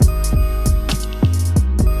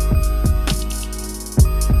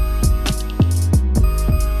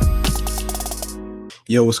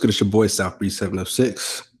Yo, what's good? It's your boy South Breeze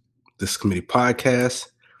 706. This committee podcast.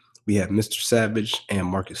 We have Mr. Savage and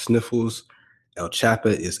Marcus Sniffles. El Chapa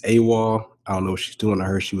is AWOL. I don't know what she's doing. I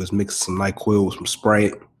heard she was mixing some NyQuil with some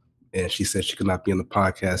Sprite, and she said she could not be on the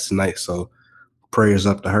podcast tonight. So prayers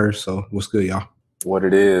up to her. So what's good, y'all? What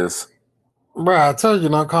it is. Bro, I told you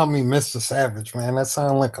don't call me Mr. Savage, man. That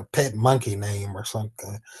sounds like a pet monkey name or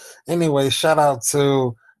something. Anyway, shout out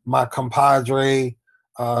to my compadre,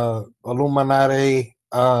 Illuminati,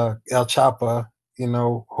 El Chapa. You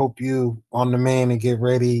know, hope you on the man and get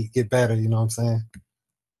ready, get better. You know what I'm saying?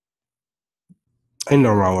 Ain't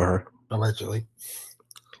nothing wrong with her. Allegedly.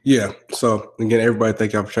 Yeah. So again, everybody,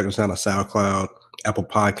 thank y'all for checking us out on SoundCloud, Apple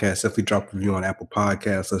Podcasts. Definitely drop a review on Apple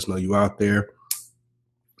Podcasts. Let us know you out there.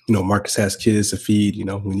 You know, Marcus has kids to feed. You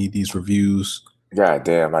know, we need these reviews. God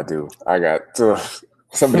damn, I do. I got to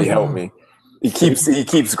somebody help me. He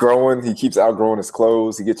keeps growing. He keeps outgrowing his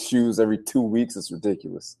clothes. He gets shoes every 2 weeks. It's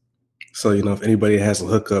ridiculous. So, you know, if anybody has a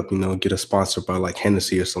hookup, you know, get us sponsored by like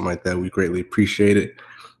Hennessy or something like that, we greatly appreciate it.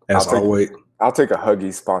 As always, I'll take a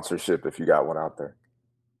Huggies sponsorship if you got one out there.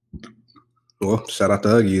 Well, shout out to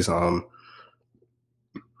Huggies.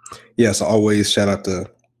 Yes, always shout out to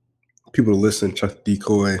people who listen, Chuck the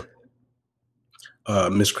Decoy,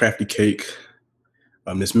 Miss Crafty Cake,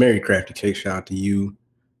 Miss Mary Crafty Cake, shout out to you.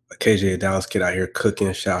 KJ Dallas Kid out here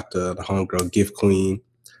cooking, shout out to the homegirl Gift Queen,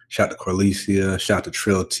 shout out to Corlicia, shout out to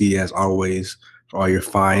Trill T as always for all your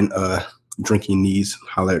fine drinking needs.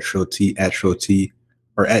 Holler at Trill T,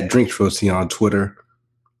 or at Drink Trill T on Twitter.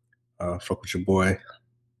 Fuck with your boy.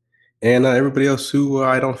 And everybody else who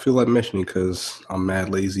I don't feel like mentioning because I'm mad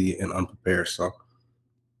lazy and unprepared. So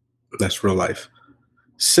that's real life.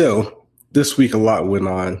 So this week a lot went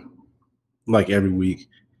on, like every week.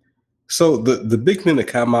 So the big thing that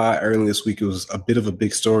caught my eye early this week, it was a bit of a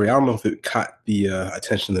big story. I don't know if it caught the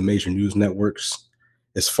attention of the major news networks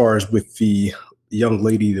as far as with the young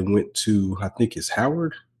lady that went to, I think it's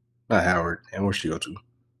Howard? Not Howard. And where'd she go to?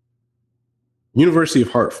 University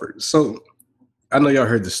of Hartford. So I know y'all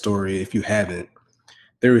heard the story. If you haven't,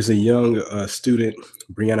 there was a young student,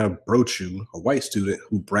 Brianna Brochu, a white student,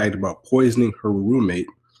 who bragged about poisoning her roommate,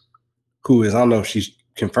 who is, I don't know if she's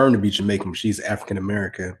confirmed to be Jamaican, but she's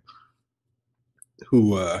African-American,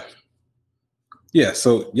 who,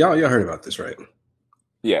 so y'all heard about this, right?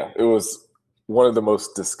 Yeah, it was one of the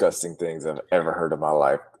most disgusting things I've ever heard in my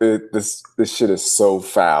life. This shit is so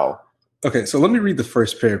foul. Okay, so let me read the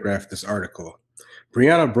first paragraph of this article.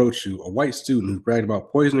 Brianna Brochu, a white student who bragged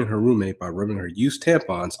about poisoning her roommate by rubbing her used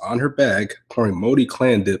tampons on her bag, pouring Modi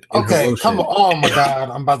clan dip in her lotion. Come on. Oh, my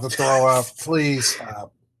God. I'm about to throw up. Please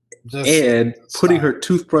stop. And putting her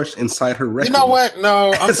toothbrush inside her rectum. You know what?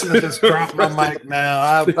 No, I'm going to just drop my mic now.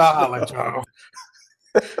 I'll let y'all.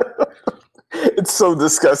 It's so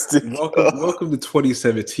disgusting. Welcome to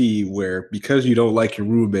 2017, where because you don't like your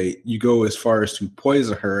roommate, you go as far as to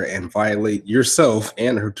poison her and violate yourself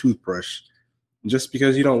and her toothbrush just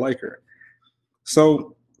because you don't like her.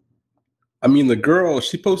 So, I mean, the girl,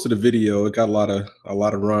 she posted a video. It got a lot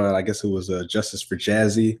of run. I guess it was Justice for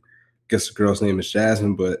Jazzy. I guess the girl's name is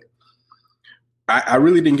Jasmine, but I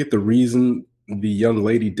really didn't get the reason the young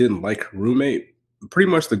lady didn't like her roommate.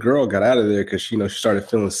 Pretty much the girl got out of there because she started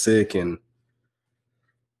feeling sick and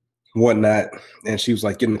whatnot, and she was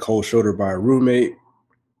like getting a cold shoulder by her roommate.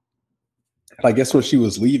 I guess when she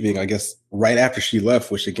was leaving, I guess right after she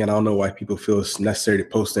left, which again, I don't know why people feel it's necessary to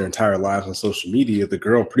post their entire lives on social media, the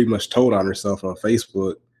girl pretty much told on herself on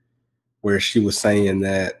Facebook, where she was saying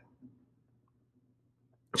that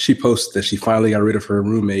she posted that she finally got rid of her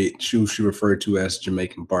roommate, who she referred to as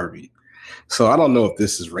Jamaican Barbie. So I don't know if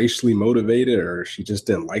this is racially motivated or she just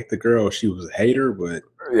didn't like the girl, or she was a hater, but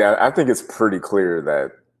yeah, I think it's pretty clear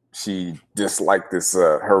that she disliked this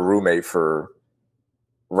her roommate for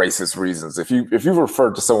racist reasons. If you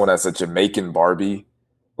refer to someone as a Jamaican Barbie,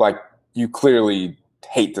 like, you clearly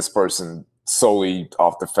hate this person solely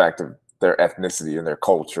off the fact of their ethnicity and their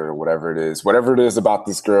culture or whatever it is about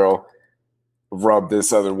this girl rubbed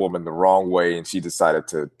this other woman the wrong way, and she decided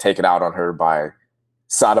to take it out on her by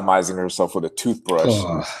sodomizing herself with a toothbrush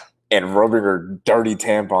and rubbing her dirty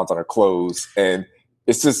tampons on her clothes. And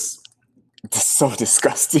it's just so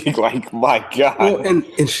disgusting. Like, my God. Well,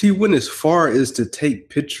 and she went as far as to take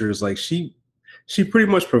pictures. Like, she pretty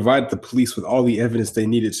much provided the police with all the evidence they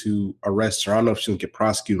needed to arrest her. I don't know if she'll get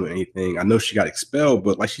prosecuted or anything. I know she got expelled,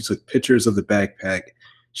 but like, she took pictures of the backpack.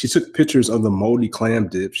 She took pictures of the moldy clam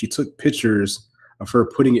dip. She took pictures of her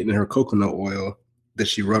putting it in her coconut oil that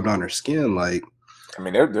she rubbed on her skin. Like, I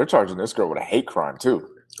mean, they're charging this girl with a hate crime too.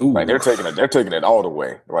 Ooh. Like, they're taking it all the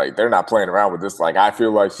way. Like, they're not playing around with this. Like, I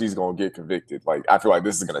feel like she's gonna get convicted. Like, I feel like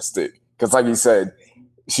this is gonna stick because, like you said,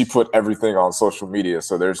 she put everything on social media,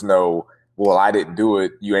 so there's no, well, I didn't do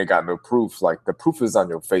it, you ain't got no proof. Like, the proof is on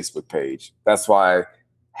your Facebook page. That's why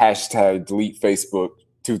hashtag delete Facebook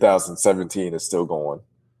 2017 is still going.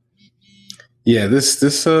 Yeah,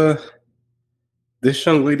 this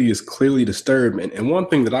young lady is clearly disturbed. And one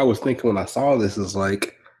thing that I was thinking when I saw this is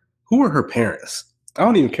like, who are her parents? I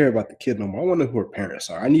don't even care about the kid no more. I want to know who her parents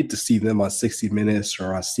are. I need to see them on 60 Minutes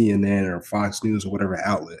or on CNN or Fox News or whatever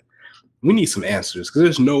outlet. We need some answers, because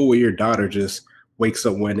there's no way your daughter just wakes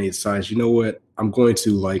up one day and decides, you know what, I'm going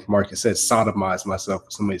to, like Marcus said, sodomize myself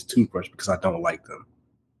with somebody's toothbrush because I don't like them.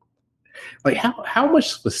 Like, how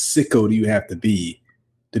much of a sicko do you have to be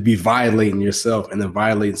violating yourself and then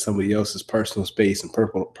violating somebody else's personal space and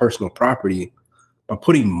personal property by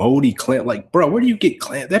putting moldy clam? Like, bro, where do you get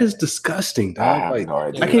clam? That is disgusting, dog. Like, no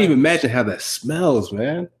idea. I can't even imagine how that smells,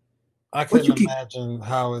 man. I couldn't imagine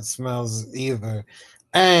how it smells either.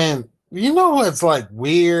 And you know what's like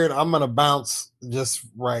weird? I'm gonna bounce just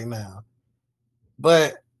right now,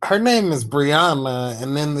 but her name is Brianna,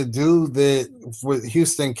 and then the dude that with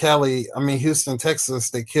Houston, Texas,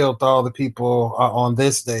 they killed all the people on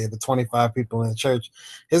this day, the 25 people in the church.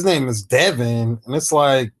 His name is Devin, and it's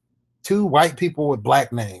like two white people with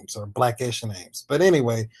black names or blackish names. But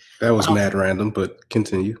anyway, that was mad random, but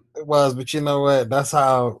continue. It was, but you know what? That's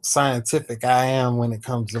how scientific I am when it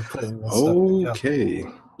comes to putting this stuff together. Okay.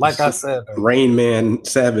 Like I said, Rain Man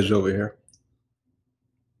Savage over here.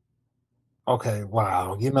 Okay,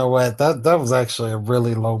 wow. You know what? That was actually a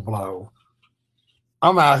really low blow.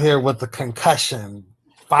 I'm out here with the concussion,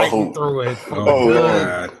 fighting through it for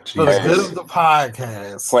the good of the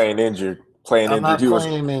podcast. Playing injured.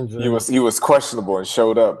 He was questionable and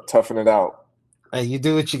showed up, toughing it out. Hey, you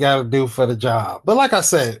do what you got to do for the job. But like I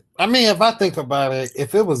said, I mean, if I think about it,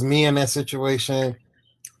 if it was me in that situation,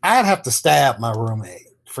 I'd have to stab my roommate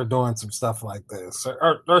for doing some stuff like this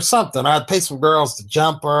or something. I'd pay some girls to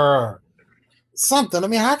jump her or something. I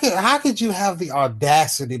mean, how could you have the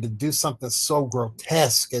audacity to do something so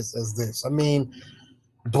grotesque as this? I mean,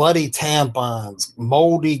 bloody tampons,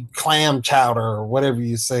 moldy clam chowder, or whatever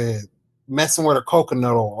you said, messing with a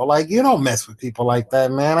coconut oil. Like, you don't mess with people like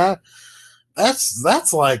that, man.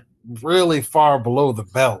 That's like really far below the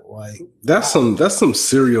belt. Like, that's some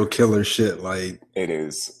serial killer shit. Like, it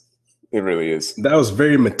is. It really is. That was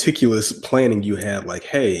very meticulous planning you had. Like,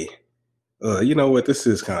 hey, you know what? This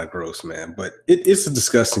is kind of gross, man. But it's a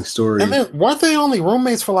disgusting story. And then weren't they only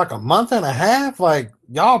roommates for like a month and a half? Like,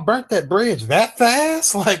 y'all burnt that bridge that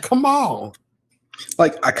fast? Like, come on.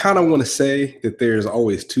 Like, I kind of want to say that there's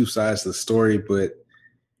always two sides to the story, but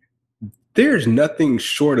there's nothing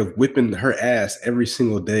short of whipping her ass every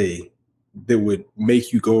single day that would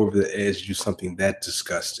make you go over the edge to do something that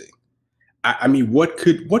disgusting. I mean, what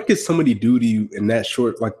could somebody do to you in that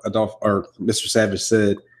short, like Adolph or Mr. Savage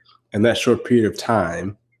said, in that short period of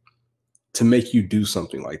time to make you do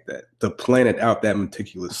something like that, to plan it out that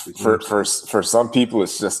meticulously? For some people,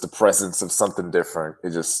 it's just the presence of something different. It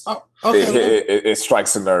just it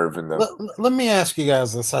strikes a nerve in them. Let me ask you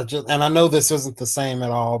guys this. And I know this isn't the same at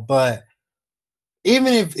all, but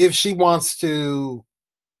even if she wants to,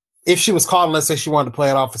 if she was caught, let's say she wanted to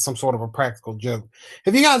play it off as some sort of a practical joke,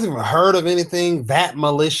 have you guys even heard of anything that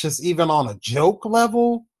malicious, even on a joke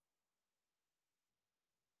level?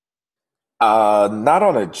 Not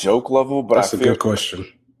on a joke level, but that's a good question.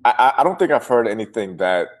 I don't think I've heard anything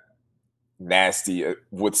that nasty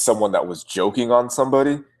with someone that was joking on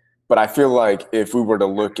somebody. But I feel like if we were to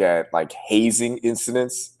look at like hazing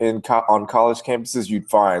incidents on college campuses, you'd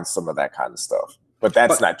find some of that kind of stuff. But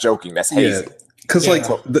that's not joking. That's hazing. Yeah. Because like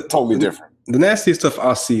totally different. The nastiest stuff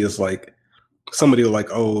I'll see is like somebody will like,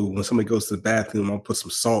 oh, when somebody goes to the bathroom, I'll put some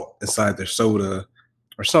salt inside their soda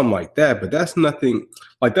or something like that. But that's nothing,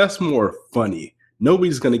 like that's more funny.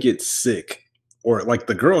 Nobody's gonna get sick. Or like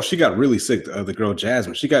the girl, she got really sick. The girl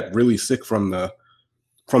Jasmine, she got really sick from the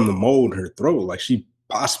mold in her throat. Like she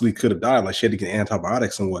possibly could have died. Like she had to get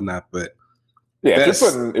antibiotics and whatnot. But yeah,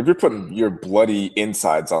 if you're putting your bloody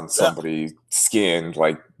insides on somebody's skin,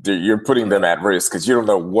 like you're putting them at risk because you don't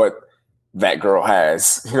know what that girl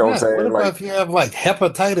has. You know what I'm saying? What about if you have like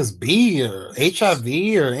hepatitis B or HIV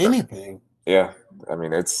or anything? Yeah, I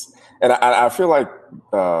mean and I feel like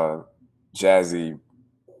Jazzy.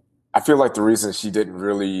 I feel like the reason she didn't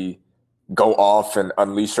really go off and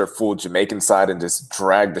unleash her full Jamaican side and just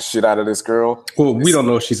drag the shit out of this girl. Well, we don't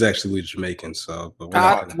know if she's actually Jamaican, so. But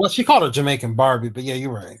well, she called her Jamaican Barbie, but yeah,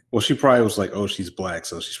 you're right. Well, she probably was like, oh, she's black,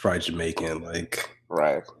 so she's probably Jamaican, like.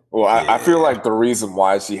 Right. Well, I feel like the reason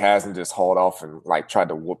why she hasn't just hauled off and like tried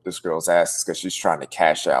to whoop this girl's ass is because she's trying to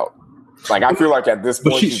cash out. Like I feel like at this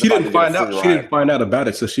But point, she didn't find out. She didn't ride. find out about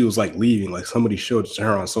it, so she was like leaving. Like somebody showed it to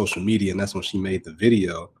her on social media, and that's when she made the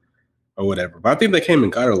video or whatever. But I think they came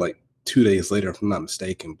and got her like 2 days later, if I'm not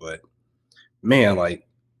mistaken. But man, like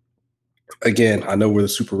again, I know we're the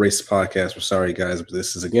super racist podcast. We're sorry, guys, but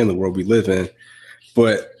this is again the world we live in.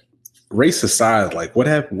 But race aside, like what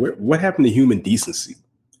happened? What happened to human decency?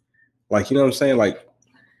 Like, you know what I'm saying? Like,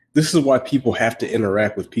 this is why people have to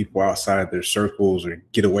interact with people outside their circles or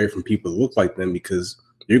get away from people that look like them, because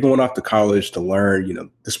you're going off to college to learn. You know,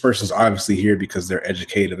 this person's obviously here because they're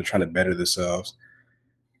educated and trying to better themselves.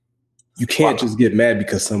 You can't just get mad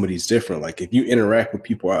because somebody's different. Like, if you interact with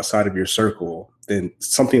people outside of your circle, then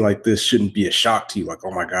something like this shouldn't be a shock to you. Like,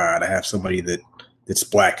 oh my God, I have somebody that's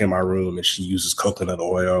black in my room and she uses coconut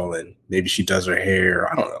oil and maybe she does her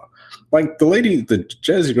hair. I don't know. Like the lady, the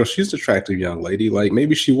Jazzy girl, she's an attractive young lady. Like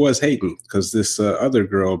maybe she was hating because this other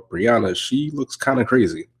girl, Brianna, she looks kind of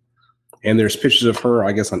crazy. And there's pictures of her,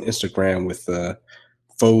 I guess, on Instagram with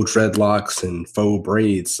faux dreadlocks and faux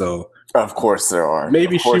braids. So of course there are.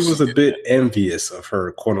 Maybe she was a bit envious of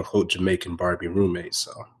her quote unquote Jamaican Barbie roommate.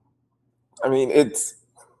 So I mean,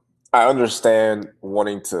 I understand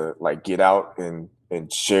wanting to like get out and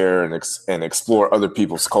share and explore other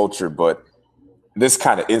people's culture, but this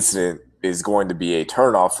kind of incident is going to be a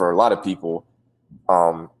turnoff for a lot of people.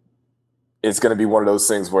 It's going to be one of those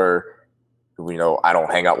things where, you know, I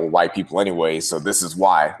don't hang out with white people anyway, so this is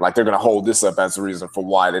why. Like they're going to hold this up as a reason for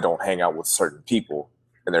why they don't hang out with certain people,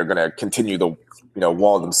 and they're going to continue to, you know,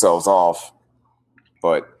 wall themselves off.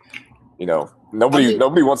 But you know, nobody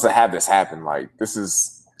wants to have this happen. Like this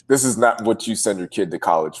is not what you send your kid to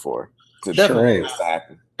college for. To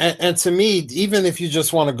happen. And to me, even if you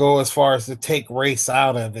just want to go as far as to take race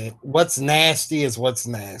out of it, what's nasty is what's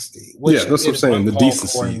nasty. Yeah, that's what I'm saying. The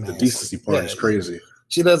decency part is crazy.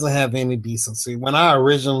 She doesn't have any decency. When I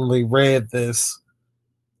originally read this,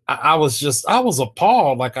 I was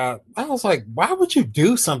appalled. Like I was like, why would you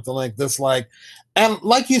do something like this? Like, and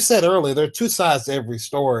like you said earlier, there are two sides to every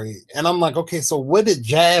story. And I'm like, okay, so what did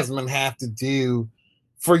Jasmine have to do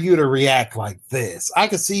for you to react like this? I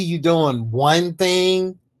could see you doing one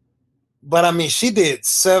thing, but I mean, she did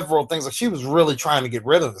several things. Like she was really trying to get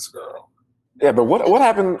rid of this girl. Yeah, but what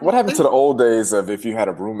happened? What happened to the old days of if you had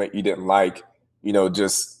a roommate you didn't like, you know,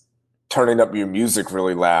 just turning up your music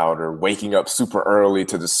really loud or waking up super early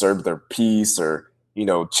to disturb their peace or, you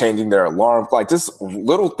know, changing their alarm, like just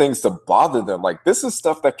little things to bother them. Like this is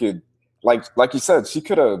stuff that could, like you said, she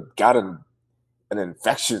could have gotten an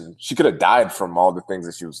infection. She could have died from all the things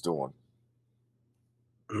that she was doing.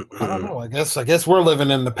 I don't know. I guess we're living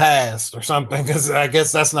in the past or something, because I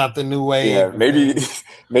guess that's not the new wave. Yeah, maybe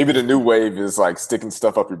the new wave is like sticking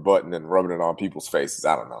stuff up your butt and then rubbing it on people's faces.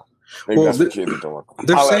 I don't know. Maybe that's what kids are doing.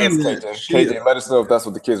 They're saying KJ, let us know if that's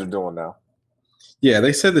what the kids are doing now. Yeah,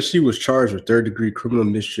 they said that she was charged with third-degree criminal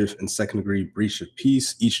mischief and second-degree breach of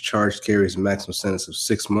peace. Each charge carries a maximum sentence of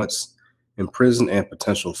 6 months in prison and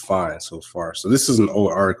potential fine so far. So this is an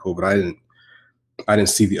old article, but I didn't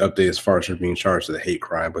see the update as far as her being charged with a hate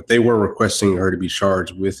crime. But they were requesting her to be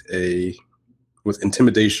charged with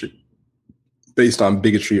intimidation based on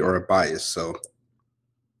bigotry or a bias. So,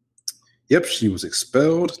 yep, she was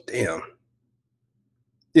expelled. Damn.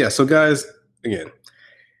 Yeah. So, guys, again,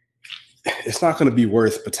 it's not going to be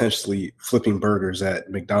worth potentially flipping burgers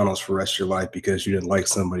at McDonald's for the rest of your life because you didn't like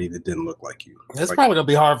somebody that didn't look like you. It's probably going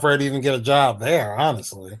to be hard for her to even get a job there,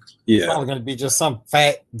 honestly. Yeah. It's probably going to be just some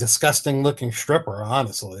fat, disgusting looking stripper,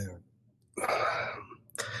 honestly.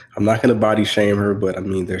 I'm not going to body shame her, but I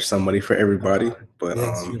mean, there's somebody for everybody. But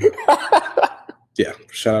yeah,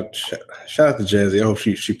 shout out to Jazzy. I hope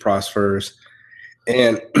she prospers.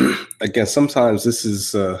 And again, sometimes this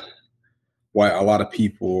is why a lot of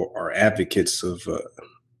people are advocates of,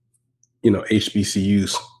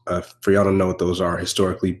 HBCUs. For y'all to know what those are,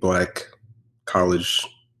 historically black college.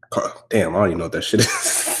 Damn, I don't even know what that shit is.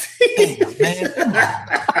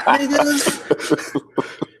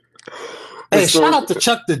 Hey, shout out to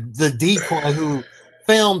Chuck the decoy who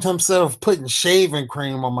filmed himself putting shaving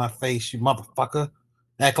cream on my face, you motherfucker.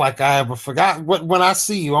 Act like I ever forgot. When I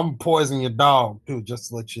see you, I'm gonna poison your dog too, just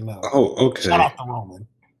to let you know. Oh, okay. Shout out to Roman.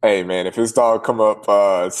 Hey man, if his dog come up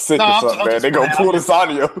sick or something, man, they gonna pull this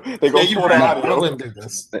audio. They gonna pull the audio. I wouldn't do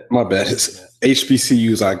this. My bad. It's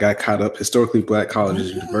HBCUs. I got caught up. Historically black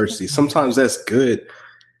colleges, universities. Sometimes that's good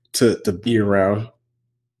to be around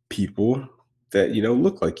people that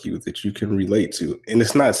look like you, that you can relate to. And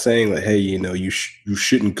it's not saying that, hey, you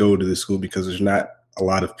shouldn't go to this school because there's not a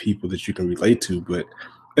lot of people that you can relate to. But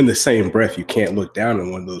in the same breath, you can't look down on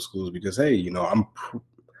one of those schools because, hey,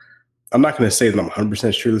 I'm not going to say that I'm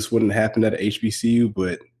 100% sure this wouldn't happen at a HBCU,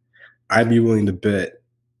 but I'd be willing to bet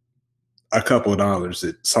a couple of dollars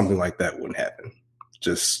that something like that wouldn't happen.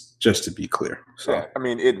 Just to be clear. So yeah, I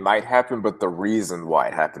mean, it might happen, but the reason why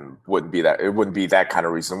it happened wouldn't be that. It wouldn't be that kind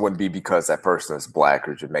of reason. It wouldn't be because that person is black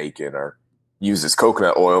or Jamaican or uses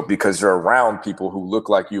coconut oil, because you're around people who look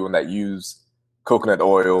like you and that use coconut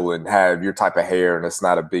oil and have your type of hair, and it's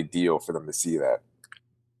not a big deal for them to see that.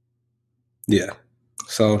 yeah.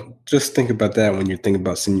 So just think about that when you're thinking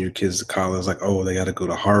about sending your kids to college, like, oh, they got to go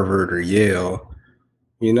to Harvard or Yale.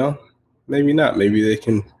 You know, maybe not. Maybe they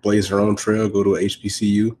can blaze their own trail, go to a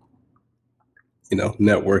HBCU, you know,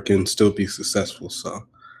 network and still be successful. So,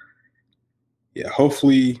 yeah,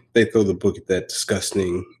 hopefully they throw the book at that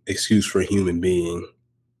disgusting excuse for a human being,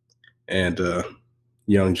 and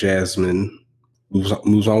young Jasmine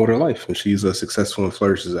moves on with her life, and she's successful and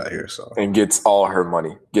flourishes out here. So, and gets all her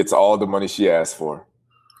money, gets all the money she asked for.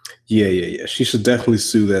 Yeah. She should definitely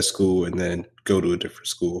sue that school and then go to a different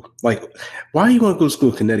school. Like, why do you want to go to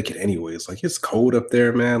school in Connecticut anyways? Like, it's cold up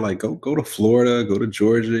there, man. Like, go to Florida, go to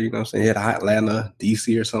Georgia, you know what I'm saying? Hit Atlanta,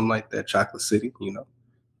 DC or something like that, Chocolate City, you know.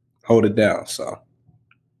 Hold it down. So,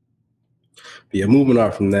 yeah, moving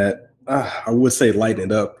on from that, I would say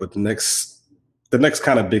lighten it up, but the next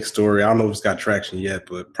kind of big story, I don't know if it's got traction yet,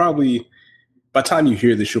 but probably by the time you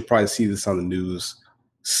hear this, you'll probably see this on the news.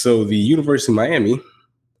 So the University of Miami,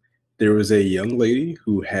 there was a young lady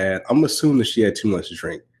who had, I'm assuming that she had too much to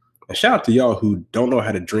drink. And shout out to y'all who don't know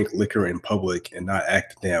how to drink liquor in public and not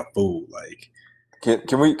act a damn fool. Like,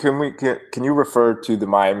 can you refer to the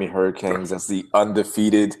Miami Hurricanes as the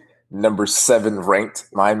undefeated number 7 ranked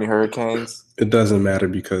Miami Hurricanes? It doesn't matter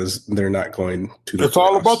because they're not going to the It's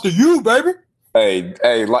all about the U, baby. Hey,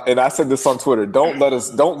 and I said this on Twitter. Don't let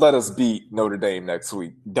us beat Notre Dame next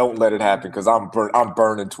week. Don't let it happen, because I'm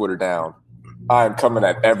burning Twitter down. I'm coming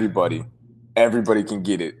at everybody. Everybody can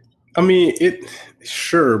get it. I mean,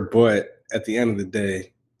 sure, but at the end of the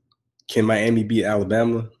day, can Miami beat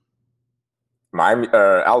Alabama?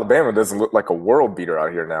 Alabama doesn't look like a world beater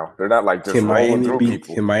out here now. They're not like just rolling through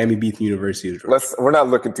people. Can Miami beat the University of Georgia? We're not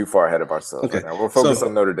looking too far ahead of ourselves right now. We're focused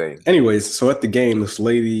on Notre Dame. Anyways, so at the game, this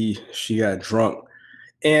lady, she got drunk.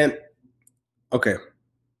 And, okay,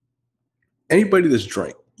 anybody that's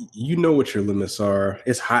drunk, you know what your limits are.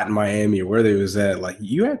 It's hot in Miami or where they was at. Like,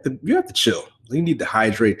 you have to chill. You need to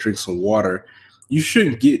hydrate, drink some water. You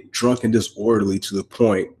shouldn't get drunk and disorderly to the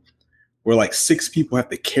point where like 6 people have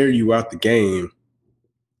to carry you out the game,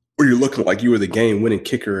 or you're looking like you were the game-winning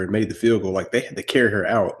kicker and made the field goal. Like, they had to carry her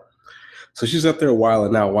out. So she's up there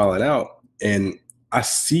wilding out. And I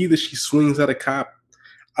see that she swings at a cop.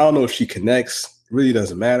 I don't know if she connects. It really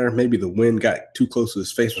doesn't matter. Maybe the wind got too close to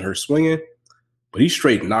his face with her swinging. But he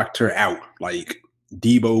straight knocked her out, like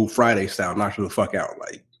Debo Friday style, knocked her the fuck out.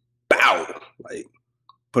 Like, bow! Like,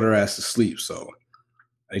 put her ass to sleep. So,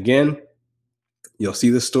 again, you'll see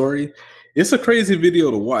this story. It's a crazy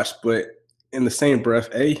video to watch, but in the same breath,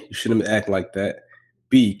 A, you shouldn't act like that.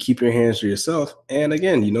 B, keep your hands to yourself. And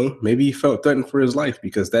again, you know, maybe he felt threatened for his life,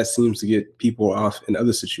 because that seems to get people off in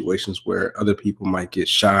other situations where other people might get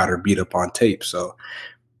shot or beat up on tape. So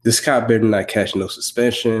this cop better not catch no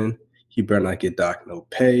suspension. He better not get docked no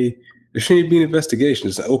pay. There shouldn't be an investigation.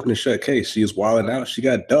 It's an open and shut case. She was wilding out. She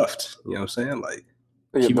got duffed. You know what I'm saying? Like,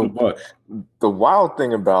 keep it a buck. The wild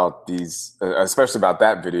thing about these, especially about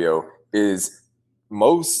that video, is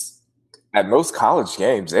at most college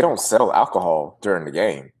games, they don't sell alcohol during the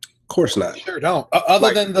game. Of course not. Sure don't.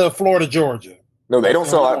 Other than the Florida Georgia. No, they don't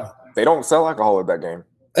sell. They don't sell alcohol at that game.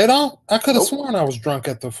 They don't. I could have sworn I was drunk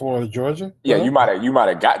at the Florida Georgia. Yeah, you might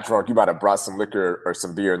have got drunk. You might have brought some liquor or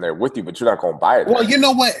some beer in there with you, but you're not going to buy it. Well, you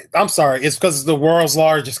know what? I'm sorry. It's because it's the world's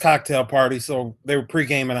largest cocktail party, so they were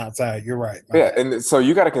pre-gaming outside. You're right. Yeah, and so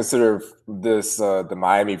you got to consider this the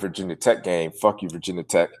Miami Virginia Tech game. Fuck you, Virginia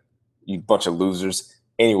Tech, you bunch of losers.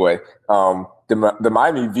 Anyway, the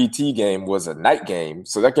Miami VT game was a night game,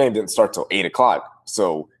 so that game didn't start till 8:00.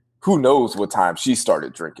 So who knows what time she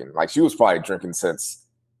started drinking? Like, she was probably drinking since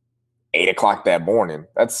 8:00 that morning.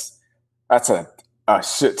 That's a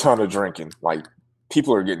shit ton of drinking. Like,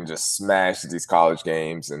 people are getting just smashed at these college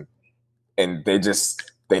games, and they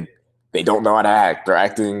don't know how to act. They're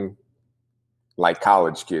acting like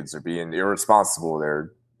college kids. They're being irresponsible.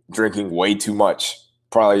 They're drinking way too much.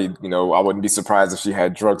 Probably, you know, I wouldn't be surprised if she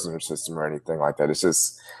had drugs in her system or anything like that. It's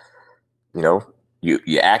just, you know,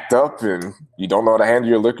 you act up and you don't know how to handle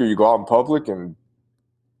your liquor. You go out in public and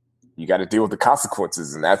you got to deal with the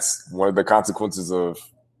consequences. And that's one of the consequences of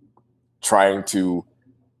trying to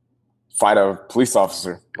fight a police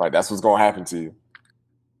officer. Like, that's what's going to happen to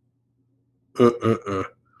you.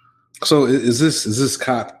 So is this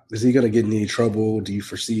cop, is he going to get in any trouble? Do you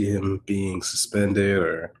foresee him being suspended,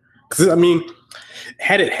 or Because I mean,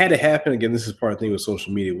 had it happened again, this is part of the thing with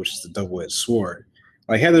social media, which is the double-edged sword.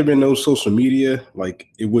 Like, had there been no social media, like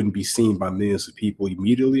it wouldn't be seen by millions of people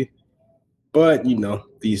immediately. But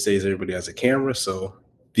these days everybody has a camera, so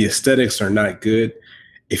the aesthetics are not good.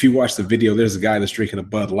 If you watch the video, there's a guy that's drinking a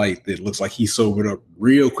Bud Light that looks like he sobered up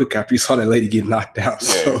real quick after he saw that lady get knocked out.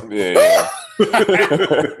 Yeah.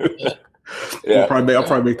 I'll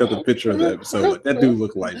probably make up a picture of that episode. Like, that dude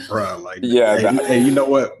looked like, bro, like, yeah. Hey, you know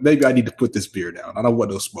what? Maybe I need to put this beer down. I don't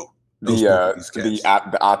want no smoke.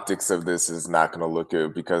 The optics of this is not going to look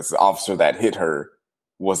good because the officer that hit her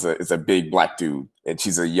is a big black dude and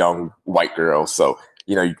she's a young white girl. So,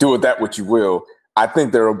 you do with that what you will. I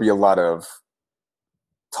think there will be a lot of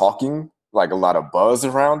talking, like a lot of buzz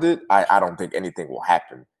around it. I don't think anything will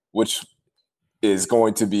happen, which is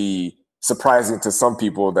going to be surprising to some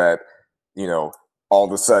people that, all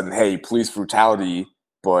of a sudden, hey, police brutality,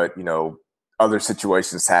 but, other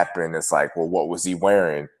situations happen. It's like, well, what was he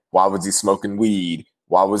wearing? Why was he smoking weed?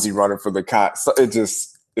 Why was he running for the cops? So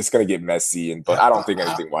it's going to get messy, but I don't think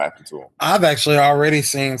anything will happen to him. I've actually already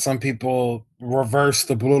seen some people reverse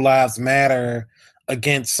the Blue Lives Matter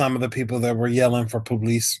against some of the people that were yelling for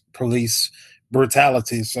police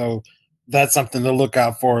brutality. So that's something to look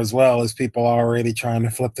out for as well, as people already trying to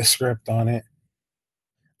flip the script on it.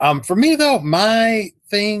 For me though, my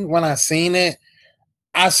thing when I seen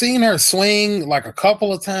her swing like a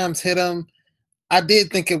couple of times, hit him. I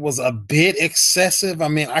did think it was a bit excessive. I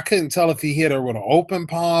mean, I couldn't tell if he hit her with an open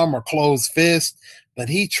palm or closed fist, but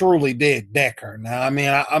he truly did deck her. Now, I mean,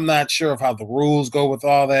 I'm not sure of how the rules go with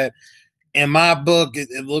all that. In my book, it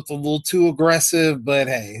looked a little too aggressive, but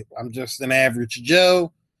hey, I'm just an average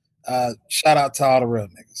Joe. Shout out to all the real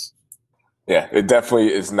niggas. Yeah, it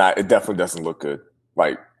definitely is not. It definitely doesn't look good.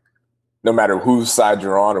 Like, no matter whose side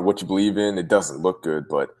you're on or what you believe in, it doesn't look good.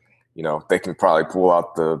 But, they can probably pull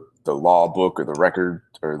out the law book or the record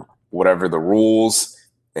or whatever the rules,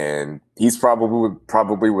 and he's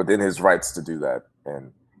probably within his rights to do that.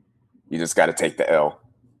 And you just got to take the L.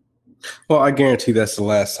 Well, I guarantee that's the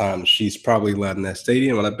last time she's probably allowed in that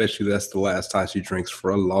stadium, and I bet you that's the last time she drinks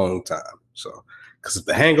for a long time. So, because if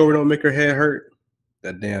the hangover don't make her head hurt,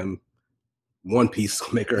 that damn One Piece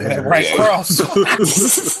will make her head hurt. Right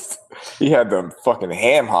cross. He had them fucking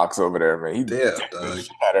ham hocks over there, man. He dog.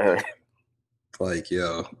 Had her. Like,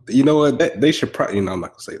 yo, you know what? They should probably, I'm not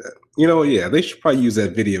gonna say that. Yeah, they should probably use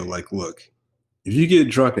that video. Like, look, if you get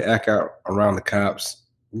drunk and act out around the cops,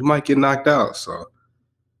 you might get knocked out. So,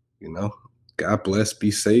 God bless, be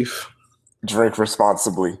safe, drink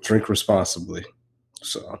responsibly.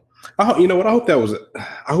 So, I hope there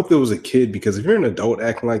was a kid, because if you're an adult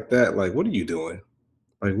acting like that, like, what are you doing?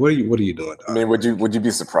 Like, what are you doing? I mean, would you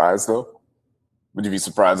be surprised though? Would you be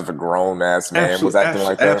surprised if a grown ass man was acting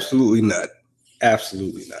like that? Absolutely not.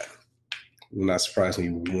 Absolutely not. Will not surprise me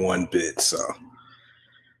one bit. So,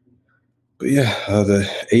 but yeah, the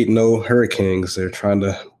 8-0 Hurricanes, they're trying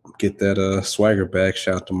to get that swagger back.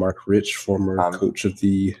 Shout out to Mark Rich, former coach of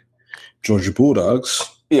the Georgia Bulldogs.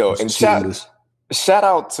 And shout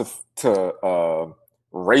out to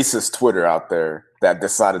racist Twitter out there that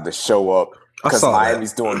decided to show up because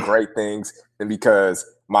Miami's doing great things, and because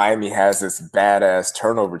Miami has this badass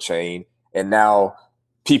turnover chain, and now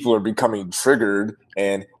people are becoming triggered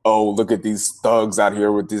and, oh, look at these thugs out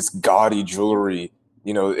here with this gaudy jewelry.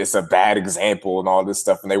 It's a bad example and all this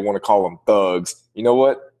stuff, and they want to call them thugs. You know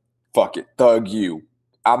what? Fuck it. Thug you.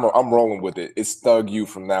 I'm rolling with it. It's thug you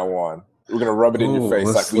from now on. We're going to rub it in your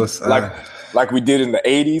face like we did in the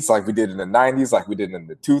 80s, like we did in the 90s, like we did in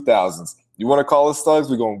the 2000s. You want to call us thugs?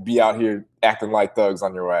 We're going to be out here acting like thugs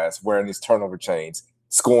on your ass, wearing these turnover chains,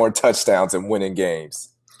 scoring touchdowns and winning games.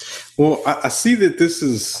 Well, I see that this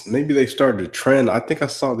is, maybe they started a trend. I think I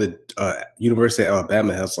saw that University of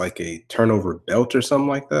Alabama has like a turnover belt or something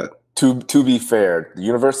like that. To be fair, the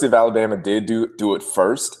University of Alabama did do it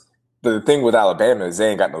first. But the thing with Alabama is they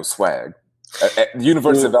ain't got no swag. At the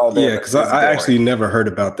University of Alabama. Yeah, because I actually never heard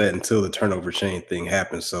about that until the turnover chain thing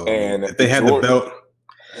happened. So if they had the belt.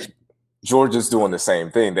 Georgia's doing the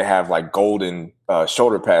same thing. They have like golden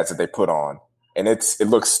shoulder pads that they put on. And it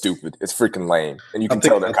looks stupid. It's freaking lame, and you can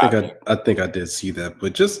tell they're copying. I think I did see that,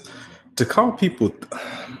 but just to call people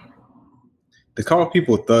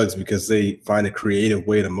thugs because they find a creative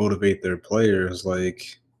way to motivate their players.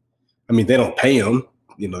 Like, I mean, they don't pay them.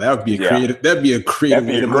 That would be a creative. That'd be a creative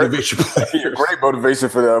way to motivate your players. That'd be a great motivation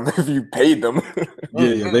for them if you paid them.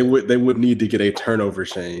 Yeah, they would need to get a turnover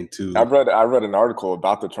chain too. I read an article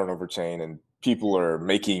about the turnover chain, and people are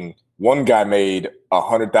making. One guy made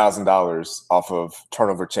 $100,000 off of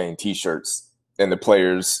turnover chain T-shirts, and the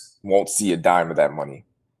players won't see a dime of that money.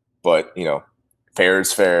 But fair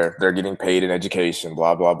is fair. They're getting paid in education,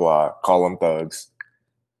 blah, blah, blah. Call them thugs.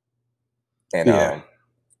 And Yeah.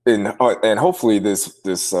 And hopefully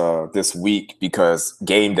this week, because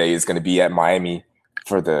game day is going to be at Miami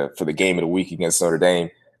for the game of the week against Notre Dame.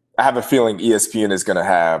 I have a feeling ESPN is going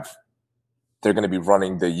to they're going to be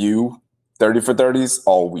running the U 30 for 30s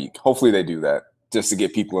all week. Hopefully they do that just to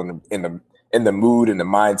get people in the mood and the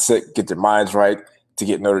mindset, get their minds right to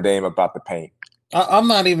get Notre Dame about the paint. I'm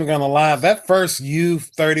not even going to lie. That first U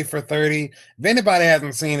 30 for 30, if anybody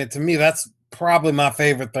hasn't seen it, to me, that's probably my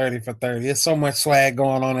favorite 30 for 30. There's so much swag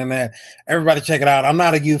going on in that. Everybody check it out. I'm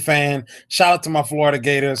not a U fan. Shout out to my Florida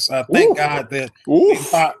Gators. Thank God that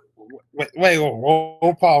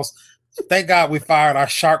pause. Thank God we fired our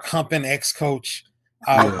shark humping ex-coach.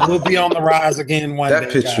 We'll be on the rise again one day.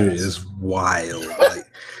 That picture is wild.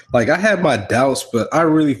 Like I had my doubts, but I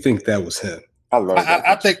really think that was him. I love that.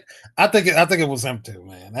 I think it was him too,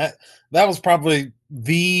 man. That was probably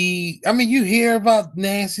you hear about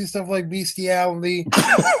nasty stuff like bestiality.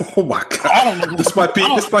 Oh my God. I don't know. This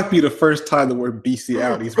might be the first time the word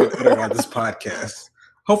bestiality has been uttered on this podcast.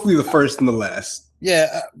 Hopefully the first and the last.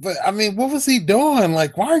 Yeah, but what was he doing?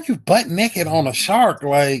 Like, why are you butt naked on a shark?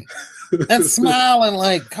 Like, and smiling,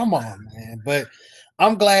 like, come on, man. But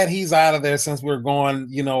I'm glad he's out of there since we're going,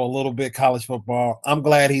 a little bit college football. I'm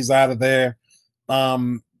glad he's out of there.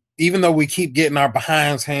 Even though we keep getting our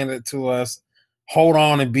behinds handed to us, hold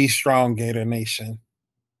on and be strong, Gator Nation.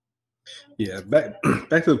 Yeah, back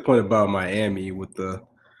to the point about Miami with 30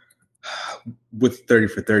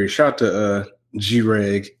 for 30. Shout out to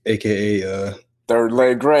G-Reg, aka Third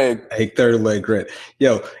Leg Greg. Hey, Third Leg Greg.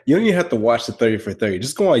 Yo, you don't even have to watch the 30 for 30.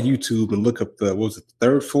 Just go on YouTube and look up the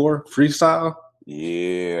third floor freestyle?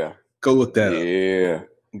 Yeah. Go look that up. Yeah.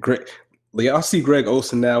 Great. Y'all see Greg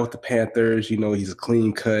Olsen now with the Panthers. He's a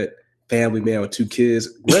clean cut family man with 2 kids.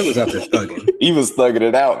 Greg was out there thugging. He was thugging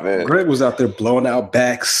it out, man. Greg was out there blowing out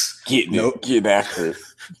backs. Getting after it.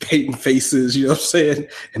 Painting faces, you know what I'm saying?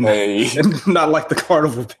 And not like the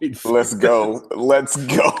carnival painting faces. Let's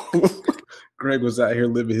go. Greg was out here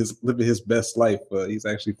living his best life. He's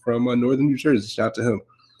actually from northern New Jersey. Shout out to him.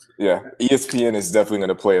 Yeah, ESPN is definitely going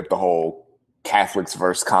to play at the whole Catholics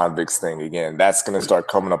versus convicts thing again. That's going to start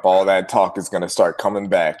coming up. All that talk is going to start coming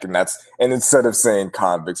back, and instead of saying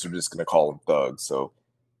convicts, we're just going to call them thugs. So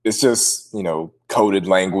it's just coded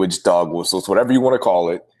language, dog whistles, whatever you want to call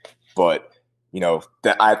it. But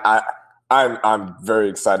that I'm very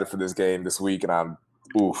excited for this game this week, and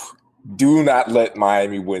do not let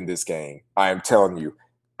Miami win this game. I am telling you,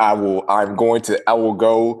 I will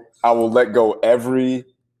let go every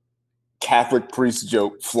Catholic priest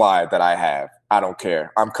joke fly that I have. I don't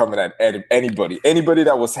care. I'm coming at anybody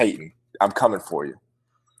that was hating. I'm coming for you.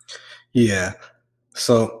 Yeah.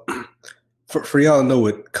 So for y'all to know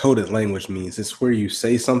what coded language means, it's where you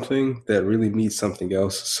say something that really means something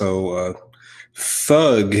else. So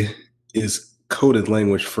thug is coded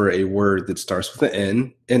language for a word that starts with an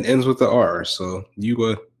N and ends with an R. So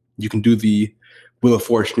you can do the Wheel of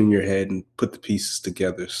Fortune in your head and put the pieces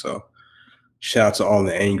together. So shout out to all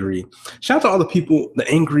the angry people, the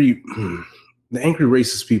angry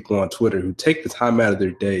racist people on Twitter who take the time out of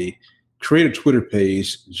their day, create a Twitter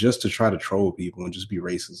page just to try to troll people and just be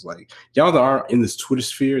racist. Like, y'all that are in this Twitter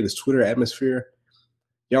sphere, this Twitter atmosphere,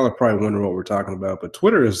 y'all are probably wondering what we're talking about, but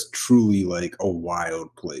Twitter is truly like a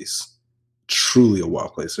wild place. Truly a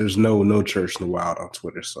wild place. There's no church in the wild on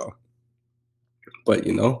Twitter. So, but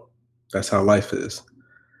that's how life is.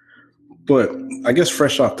 But I guess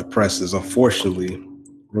fresh off the presses, unfortunately,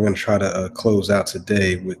 we're going to try to close out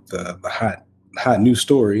today with the hot news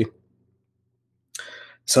story.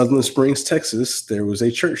 Sutherland Springs, Texas, there was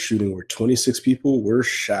a church shooting where 26 people were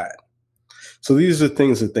shot. So these are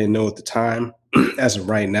things that they know at the time. As of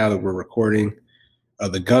right now that we're recording,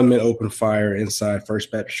 the gunman opened fire inside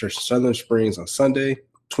First Baptist Church in Sutherland Springs on Sunday.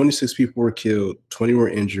 26 people were killed, 20 were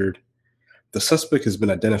injured. The suspect has been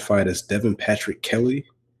identified as Devin Patrick Kelly,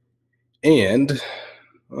 and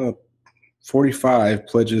 45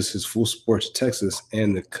 pledges his full support to Texas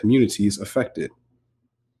and the communities affected.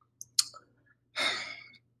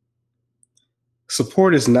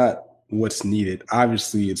 Support is not what's needed.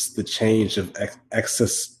 Obviously, it's the change of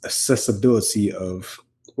accessibility of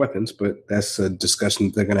weapons, but that's a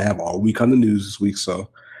discussion they're going to have all week on the news this week. So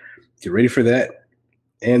get ready for that.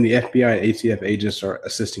 And the FBI and ATF agents are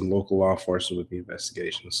assisting local law enforcement with the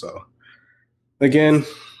investigation. So again,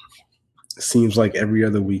 it seems like every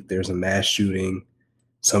other week there's a mass shooting.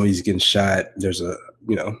 Somebody's getting shot. There's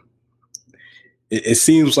it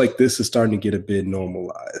seems like this is starting to get a bit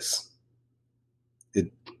normalized.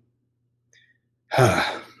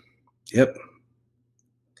 Yep.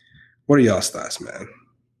 What are y'all's thoughts, man?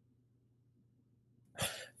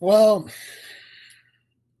 Well,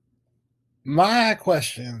 my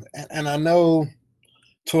question, and I know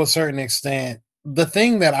to a certain extent, the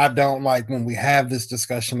thing that I don't like when we have this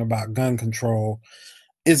discussion about gun control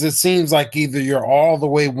is it seems like either you're all the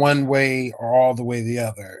way one way or all the way the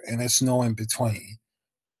other, and it's no in between.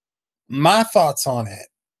 My thoughts on it,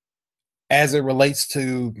 as it relates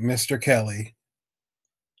to Mr. Kelly,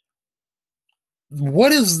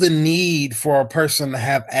 what is the need for a person to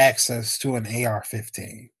have access to an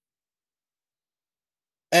AR-15?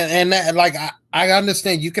 And that, like, I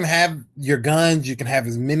understand you can have your guns, you can have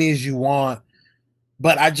as many as you want,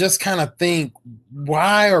 but I just kind of think,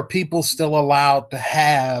 why are people still allowed to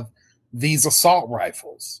have these assault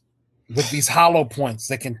rifles with these hollow points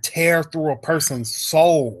that can tear through a person's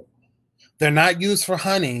soul? They're not used for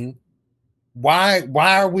hunting. Why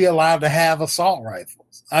are we allowed to have assault rifles?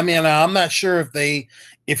 I mean, I'm not sure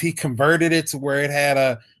if he converted it to where it had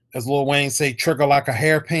a, as Lil Wayne say, trigger like a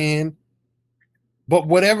hairpin. But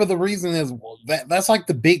whatever the reason is, that's like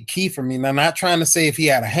the big key for me. Now, I'm not trying to say if he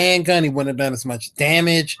had a handgun, he wouldn't have done as much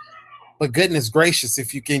damage. But goodness gracious,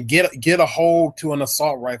 if you can get a hold to an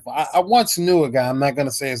assault rifle. I once knew a guy, I'm not going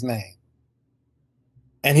to say his name.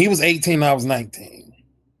 And he was 18, I was 19.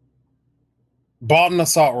 Bought an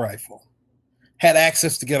assault rifle. Had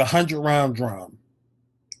access to get a 100-round drum.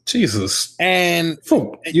 Jesus. And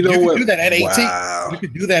you know what? Do that at 18. Wow. You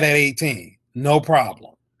could do that at 18. No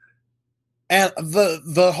problem. And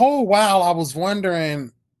the whole while I was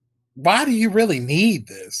wondering, why do you really need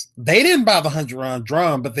this? They didn't buy the 100-round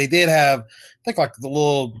drum, but they did have, I think, like the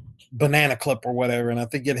little banana clip or whatever, and I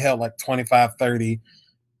think it held like 25, 30.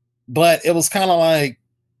 But it was kind of like,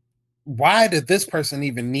 why did this person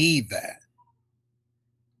even need that?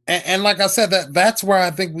 And like I said, that's where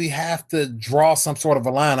I think we have to draw some sort of a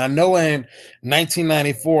line. I know in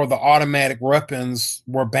 1994, the automatic weapons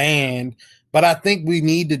were banned, but I think we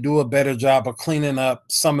need to do a better job of cleaning up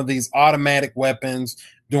some of these automatic weapons,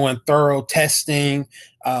 doing thorough testing,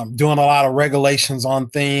 doing a lot of regulations on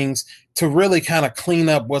things to really kind of clean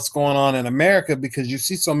up what's going on in America, because you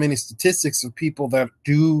see so many statistics of people that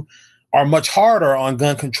are much harder on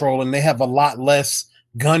gun control and they have a lot less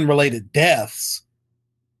gun-related deaths.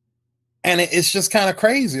 And it's just kind of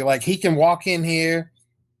crazy. Like, he can walk in here.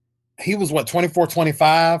 He was 24,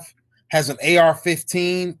 25, has an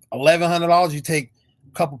AR-15, $1,100. You take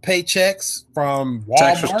a couple paychecks from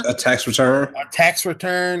Walmart. A tax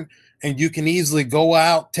return. And you can easily go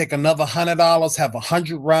out, take another $100, have a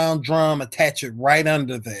 100-round drum, attach it right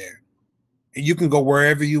under there. And you can go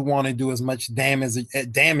wherever you want to do as much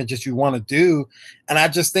damage as you want to do. And I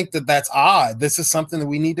just think that that's odd. This is something that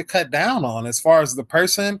we need to cut down on. As far as the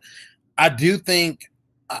person, I do think,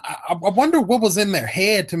 I wonder what was in their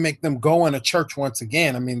head to make them go in a church once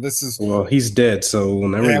again. I mean, well, he's dead, so we'll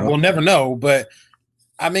never know. We'll never know. But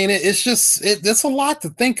I mean, it's a lot to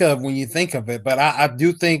think of when you think of it. But I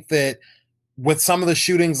do think that with some of the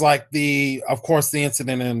shootings, like of course, the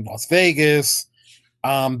incident in Las Vegas,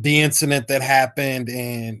 the incident that happened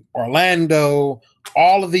in Orlando,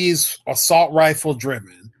 all of these assault rifle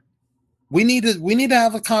driven. We need to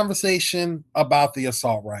have a conversation about the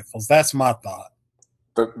assault rifles. That's my thought.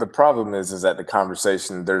 The problem is that the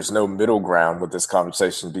conversation, there's no middle ground with this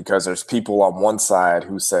conversation, because there's people on one side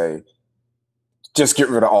who say, just get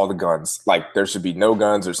rid of all the guns. Like, there should be no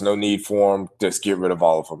guns. There's no need for them. Just get rid of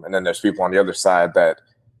all of them. And then there's people on the other side that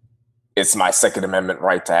it's my Second Amendment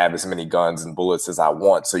right to have as many guns and bullets as I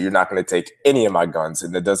want. So you're not going to take any of my guns.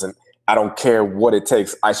 And I don't care what it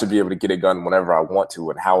takes. I should be able to get a gun whenever I want to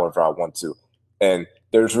and however I want to. And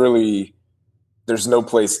there's no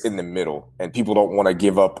place in the middle, and people don't want to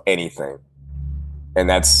give up anything. And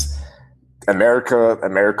that's America.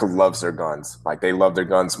 America loves their guns. Like, they love their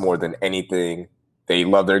guns more than anything. They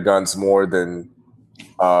love their guns more than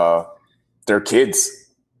their kids,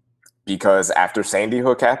 because after Sandy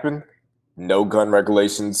Hook happened, no gun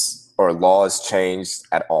regulations or laws changed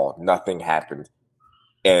at all. Nothing happened.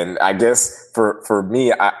 And I guess for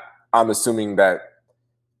me, I'm assuming that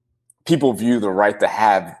people view the right to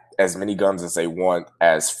have as many guns as they want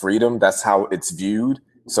as freedom. That's how it's viewed.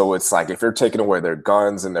 So it's like, if you're taking away their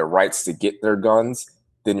guns and their rights to get their guns,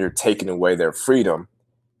 then you're taking away their freedom.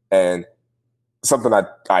 And something I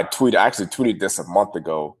actually tweeted this a month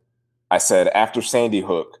ago. I said, after Sandy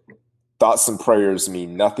Hook, thoughts and prayers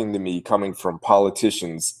mean nothing to me coming from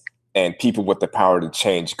politicians and people with the power to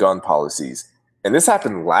change gun policies. And this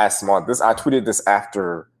happened last month. I tweeted this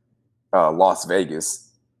after Las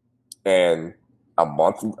Vegas, and a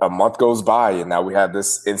month goes by, and now we have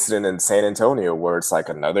this incident in San Antonio where it's like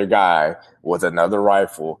another guy with another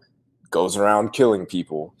rifle goes around killing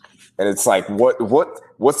people. And it's like,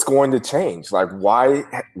 what's going to change? Like, why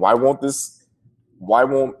won't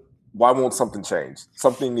something change?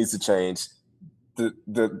 Something needs to change.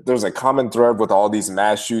 There's a common thread with all these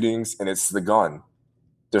mass shootings, and it's the gun.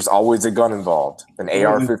 There's always a gun involved, an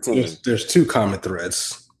AR-15. There's two common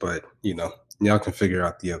threads, but y'all can figure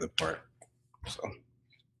out the other part. So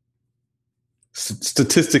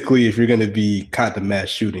statistically, if you're going to be caught in a mass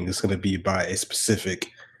shooting, it's going to be by a specific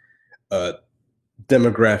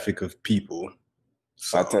demographic of people.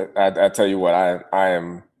 So I tell you what, I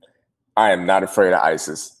am not afraid of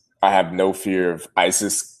ISIS. I have no fear of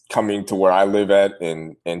ISIS coming to where I live at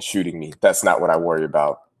and shooting me. That's not what I worry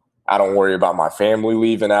about. I don't worry about my family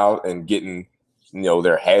leaving out and getting,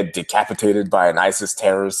 their head decapitated by an ISIS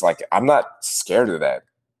terrorist. Like, I'm not scared of that.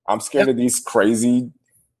 I'm scared of these crazy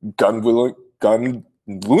gun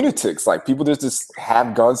lunatics. Like, people just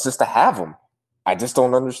have guns just to have them. I just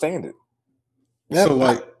don't understand it.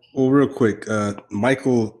 So, real quick,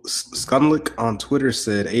 Michael Skunlick on Twitter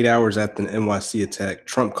said 8 hours after the NYC attack,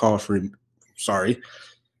 Trump called for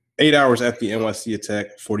 8 hours after the NYC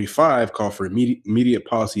attack, 45 called for immediate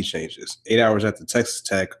policy changes. 8 hours after the Texas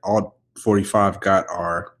attack, all 45 got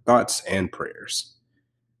our thoughts and prayers.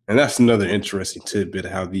 And that's another interesting tidbit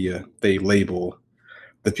how they label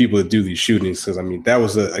the people that do these shootings. Because that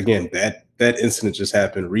was that incident just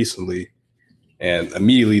happened recently, and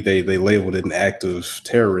immediately they labeled it an act of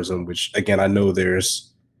terrorism. Which again, I know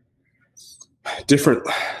there's different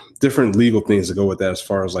legal things to go with that as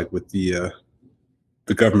far as like with the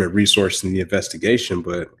government resource in the investigation,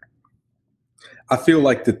 but I feel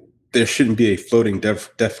like that there shouldn't be a floating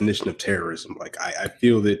definition of terrorism. Like I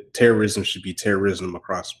feel that terrorism should be terrorism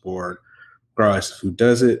across the board, regardless of who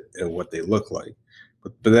does it and what they look like.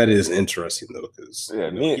 But that is interesting though, because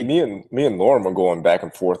me and Lauren were going back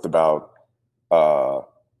and forth about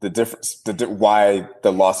the difference, why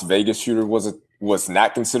the Las Vegas shooter was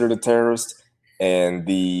not considered a terrorist. And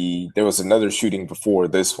there was another shooting before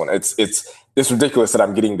this one. It's ridiculous that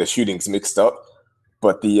I'm getting the shootings mixed up.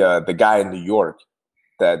 But the guy in New York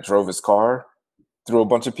that drove his car through a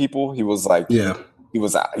bunch of people, he was like, he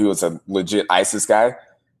was a legit ISIS guy.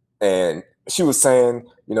 And she was saying,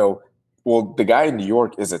 well, the guy in New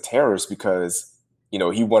York is a terrorist because,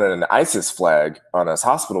 he wanted an ISIS flag on his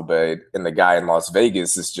hospital bed, and the guy in Las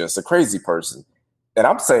Vegas is just a crazy person. And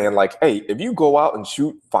I'm saying, like, hey, if you go out and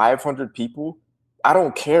shoot 500 people, I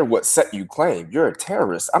don't care what set you claim. You're a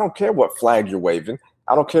terrorist. I don't care what flag you're waving.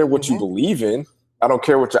 I don't care what you believe in. I don't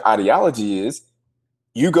care what your ideology is.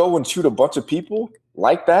 You go and shoot a bunch of people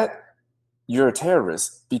like that, you're a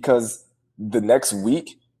terrorist. Because the next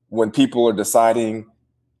week, when people are deciding,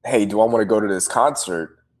 hey, do I want to go to this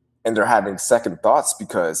concert? And they're having second thoughts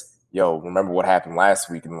because, remember what happened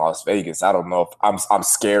last week in Las Vegas? I don't know if I'm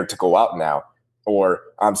scared to go out now, or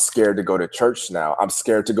I'm scared to go to church now. I'm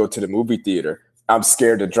scared to go to the movie theater. I'm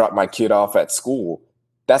scared to drop my kid off at school.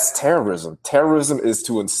 That's terrorism. Terrorism is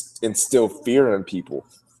to instill fear in people.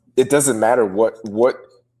 It doesn't matter what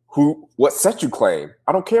set you claim.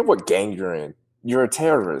 I don't care what gang you're in. You're a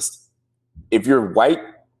terrorist. If you're white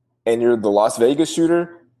and you're the Las Vegas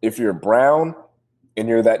shooter, if you're brown and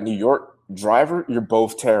you're that New York driver, you're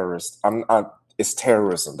both terrorists. It's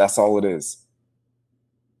terrorism. That's all it is.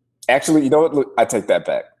 Actually, you know what? Look, I take that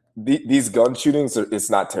back. These gun shootings, it's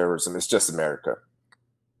not terrorism. It's just America.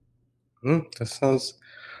 That sounds...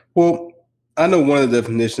 Well, I know one of the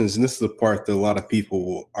definitions, and this is the part that a lot of people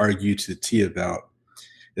will argue to the T about,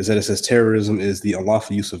 is that it says terrorism is the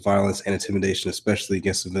unlawful use of violence and intimidation, especially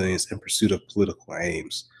against civilians in pursuit of political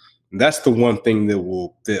aims. And that's the one thing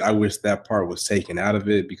that I wish that part was taken out of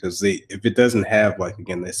it, because if it doesn't have, like,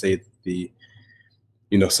 again, they say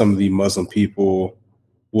some of the Muslim people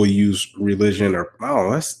will use religion, or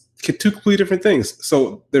that's two completely different things.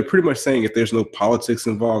 So they're pretty much saying if there's no politics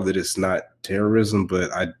involved, that it's not terrorism. But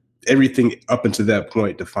everything up until that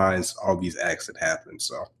point defines all these acts that happen.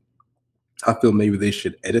 So I feel maybe they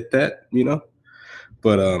should edit that,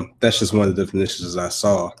 But that's just one of the definitions I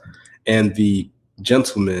saw. And the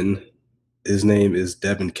gentleman, his name is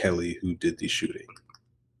Devin Kelly, who did the shooting.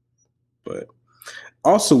 But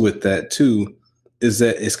also with that too, is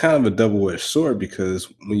that it's kind of a double-edged sword, because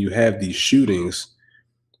when you have these shootings,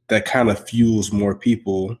 that kind of fuels more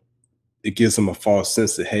people. It gives them a false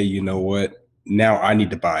sense that, hey, you know what? Now I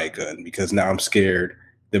need to buy a gun because now I'm scared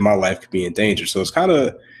that my life could be in danger. So it's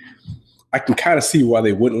I can kind of see why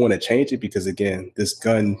they wouldn't want to change it, because again, this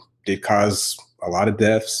gun did cause a lot of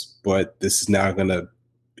deaths, but this is now going to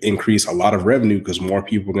increase a lot of revenue because more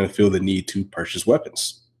people are going to feel the need to purchase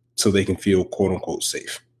weapons so they can feel quote unquote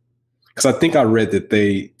safe. because I think I read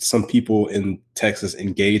that some people in Texas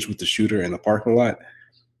engaged with the shooter in the parking lot,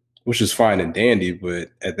 which is fine and dandy, but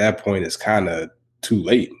at that point it's kind of too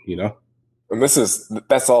late, you know? And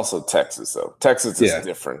that's also Texas, though. Texas is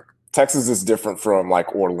different. Texas is different from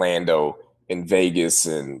like Orlando and Vegas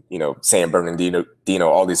and, you know, San Bernardino,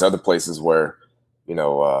 all these other places where, you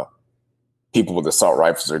know, people with assault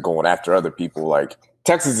rifles are going after other people. Like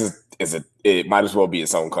Texas it might as well be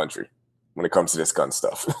its own country when it comes to this gun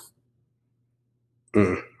stuff.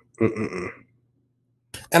 And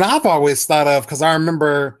I've always thought of, because I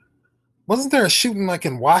remember, wasn't there a shooting like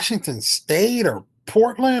in Washington State or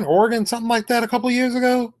Portland, Oregon, something like that a couple of years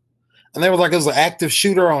ago? And there was like, it was an active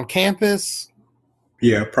shooter on campus.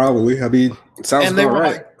 Yeah, probably. I mean, it sounds and about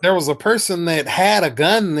right. Like, there was a person that had a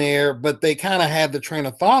gun there, but they kind of had the train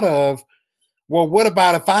of thought of, well, what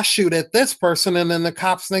about if I shoot at this person and then the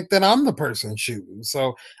cops think that I'm the person shooting?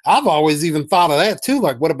 So I've always even thought of that too.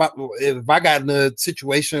 Like, what about if I got in a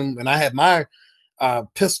situation and I had my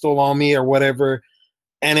pistol on me or whatever,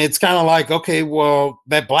 and it's kind of like, okay, well,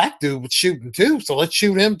 that black dude was shooting too, so let's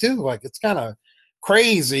shoot him too. Like, it's kind of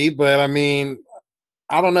crazy, but I mean,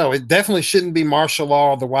 I don't know. It definitely shouldn't be martial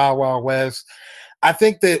law or the Wild Wild West. I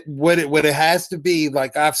think that what it has to be,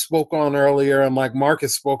 like I've spoke on earlier and like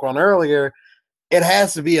Marcus spoke on earlier, it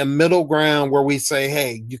has to be a middle ground where we say,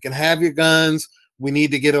 hey, you can have your guns. We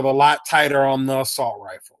need to get it a lot tighter on the assault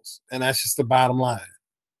rifles. And that's just the bottom line.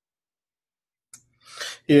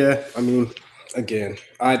 Yeah, I mean, again,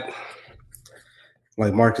 like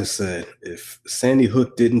Marcus said, if Sandy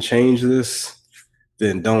Hook didn't change this,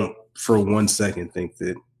 then don't for 1 second think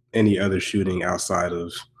that any other shooting outside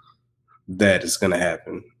of that is going to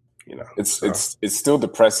happen. You know, it's still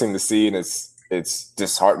depressing to see, and it's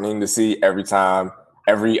disheartening to see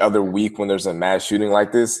every other week when there's a mass shooting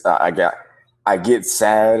like this. I get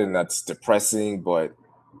sad, and that's depressing. But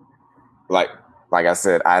like I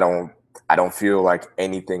said, I don't feel like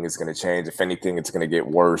anything is going to change. If anything, it's going to get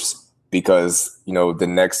worse because, you know, the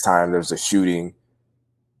next time there's a shooting,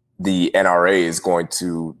 the NRA is going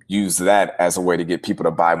to use that as a way to get people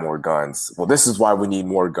to buy more guns. Well, this is why we need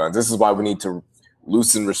more guns. This is why we need to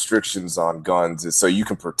loosen restrictions on guns, is so you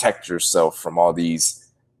can protect yourself from all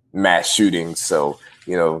these mass shootings. So,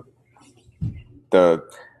 you know,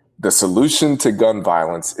 the solution to gun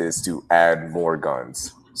violence is to add more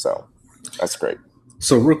guns. So that's great.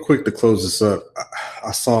 So real quick to close this up,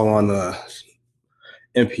 I saw on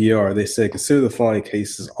NPR, they said, consider the following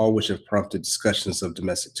cases, all which have prompted discussions of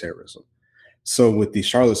domestic terrorism. So with the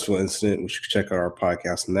Charlottesville incident, which you can check out our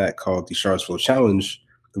podcast on that, called the Charlottesville Challenge,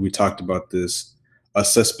 that we talked about this, a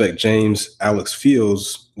suspect, James Alex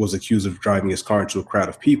Fields, was accused of driving his car into a crowd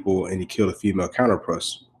of people, and he killed a female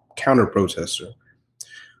counter-protester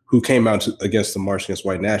who came out against the March Against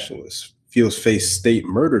White Nationalists. Fields faced state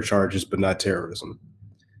murder charges, but not terrorism.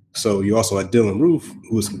 So you also had Dylan Roof,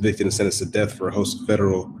 who was convicted and sentenced to death for a host of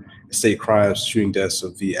federal and state crimes, shooting deaths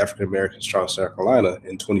of the African-Americans in Charlotte, South Carolina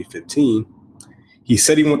in 2015. He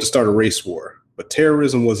said he wanted to start a race war, but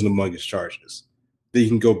terrorism wasn't among his charges. Then you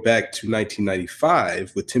can go back to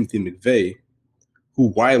 1995 with Timothy McVeigh, who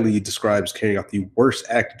widely describes carrying out the worst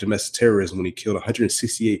act of domestic terrorism when he killed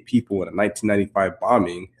 168 people in a 1995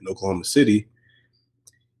 bombing in Oklahoma City.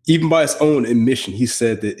 Even by his own admission, he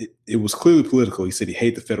said that it was clearly political. He said he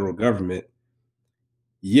hated the federal government,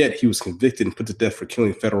 yet he was convicted and put to death for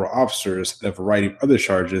killing federal officers and a variety of other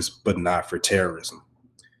charges, but not for terrorism.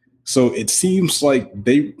 So it seems like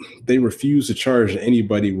they refuse to charge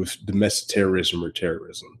anybody with domestic terrorism or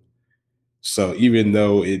terrorism. So even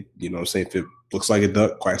though it, you know what I'm saying, if it looks like a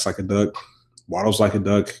duck, quacks like a duck, waddles like a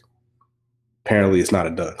duck, apparently it's not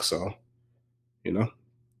a duck. So, you know,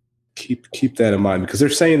 keep that in mind, because they're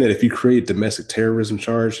saying that if you create domestic terrorism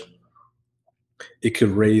charge, it could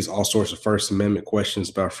raise all sorts of First Amendment questions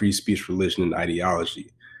about free speech, religion, and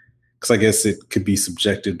ideology. Because I guess it could be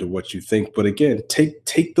subjective to what you think. But again,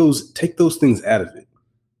 take those things out of it.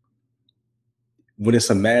 When it's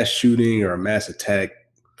a mass shooting or a mass attack,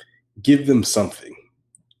 give them something.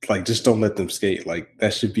 Like, just don't let them skate. Like,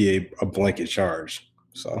 that should be a blanket charge.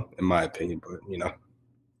 So, in my opinion, but you know,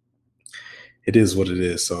 it is what it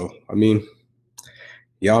is. So, I mean,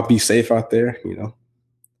 y'all be safe out there. You know,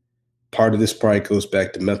 part of this probably goes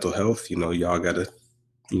back to mental health. You know, y'all got to,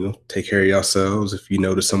 you know, take care of yourselves. If you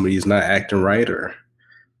notice somebody is not acting right or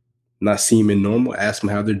not seeming normal, ask them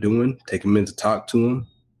how they're doing. Take them in to talk to them.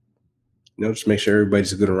 You know, just make sure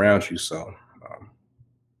everybody's good around you. So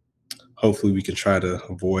hopefully we can try to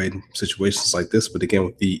avoid situations like this. But again,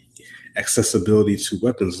 with the accessibility to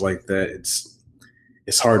weapons like that,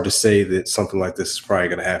 it's hard to say that something like this is probably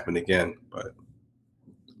going to happen again. But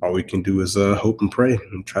all we can do is hope and pray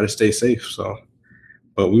and try to stay safe. So,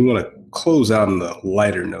 but we want to close out on the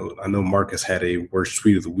lighter note. I know Marcus had a worst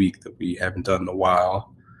tweet of the week that we haven't done in a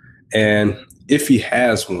while, and if he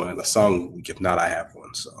has one, a song week. If not, I have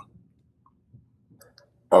one. So,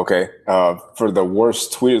 okay. For the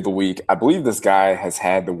worst tweet of the week, I believe this guy has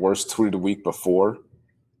had the worst tweet of the week before.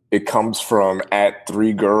 It comes from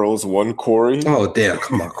 @3girls1Corey. Oh damn!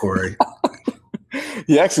 Come on, Corey.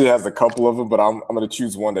 He actually has a couple of them, but I'm going to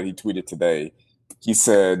choose one that he tweeted today. He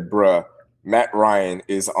said, "Bruh, Matt Ryan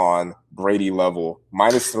is on Brady level,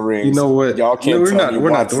 minus the rings. You know what? Y'all can't tell me we're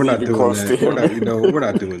not doing close to him." We're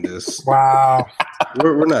not doing this. Wow.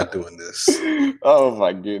 We're not doing this. Oh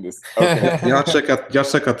my goodness. Okay. y'all check out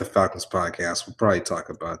the Falcons podcast. We'll probably talk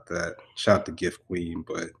about that. Shout out to Gift Queen,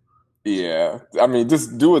 but yeah, I mean,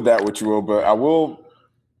 just do with that what you will. But I will,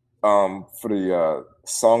 for the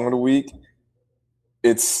song of the week,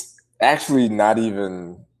 it's actually not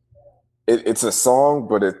even. It's a song,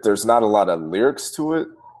 but there's not a lot of lyrics to it.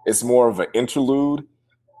 It's more of an interlude.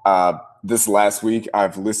 This last week,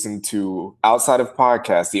 I've listened to, outside of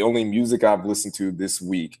podcasts, the only music I've listened to this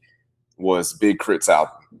week was Big Crit's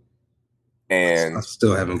album. And I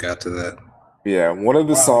still haven't got to that. Yeah, one of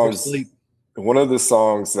the songs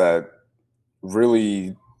that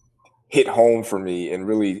really hit home for me and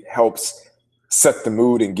really helps set the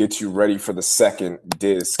mood and get you ready for the second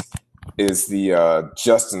disc is the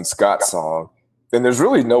Justin Scott song. And there's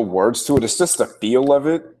really no words to it. It's just the feel of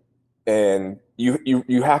it. And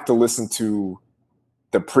you have to listen to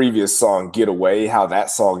the previous song, Get Away, how that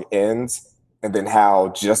song ends, and then how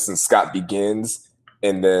Justin Scott begins,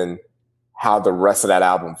 and then how the rest of that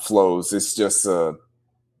album flows. It's just a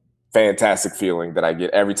fantastic feeling that I get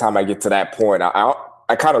every time I get to that point.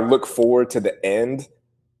 I kind of look forward to the end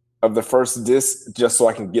of the first disc just so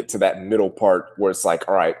I can get to that middle part where it's like,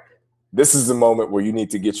 all right, this is the moment where you need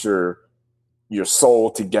to get your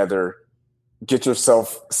soul together, get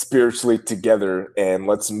yourself spiritually together, and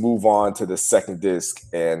let's move on to the second disc.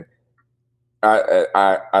 And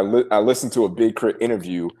I listened to a Big Crit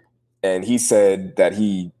interview, and he said that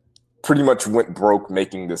he pretty much went broke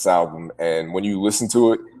making this album. And when you listen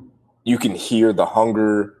to it, you can hear the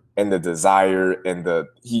hunger and the desire, and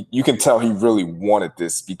you can tell he really wanted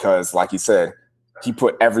this because, like he said, he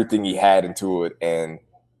put everything he had into it. And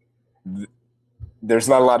there's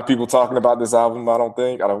not a lot of people talking about this album, I don't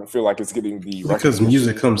think. I don't feel like it's getting the because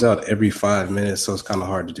music comes out every 5 minutes, so it's kind of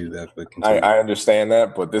hard to do that. But I understand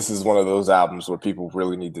that, but this is one of those albums where people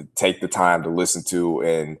really need to take the time to listen to,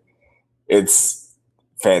 and it's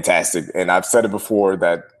fantastic. And I've said it before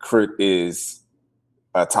that Crit is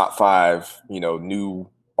a top 5, new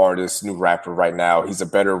artist, new rapper right now. He's a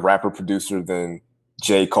better rapper producer than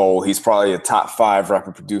J. Cole. He's probably a top 5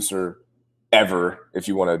 rapper producer ever, if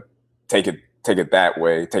you want to take it that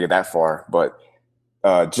way, take it that far. But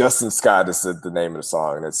Justin Scott is the name of the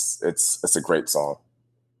song, and it's a great song.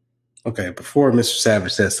 Okay, before Mr.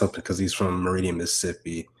 Savage says something, because he's from Meridian,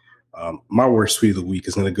 Mississippi, my worst tweet of the week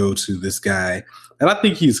is going to go to this guy, and I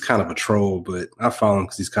think he's kind of a troll, but I follow him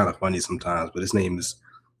because he's kind of funny sometimes. But his name is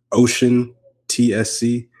Ocean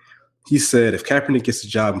TSC. He said, "If Kaepernick gets a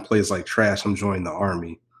job and plays like trash, I'm joining the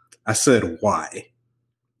Army." I said, "Why?"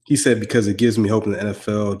 He said, "Because it gives me hope in the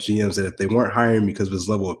NFL GMs that if they weren't hiring because of his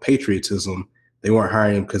level of patriotism, they weren't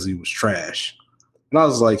hiring him because he was trash." And I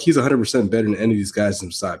was like, he's 100% better than any of these guys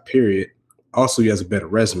inside, period. Also, he has a better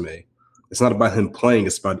resume. It's not about him playing.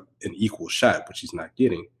 It's about an equal shot, which he's not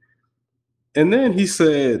getting. And then he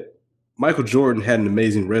said, Michael Jordan had an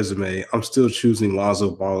amazing resume. I'm still choosing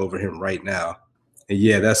Lonzo Ball over him right now. And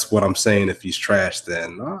yeah, that's what I'm saying. If he's trash,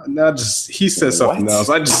 then he said something else.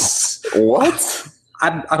 What?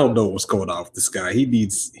 I don't know what's going on with this guy.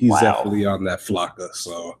 He's definitely on that Flocka.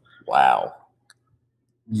 So wow.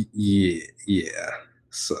 Yeah.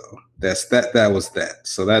 So that was that.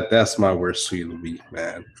 So that's my worst tweet of the week,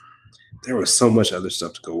 man. There was so much other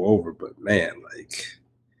stuff to go over, but man, like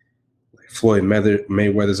Floyd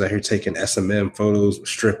Mayweather's out here taking SMM photos with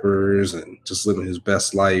strippers and just living his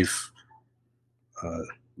best life.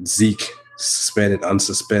 Zeke suspended,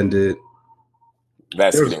 unsuspended.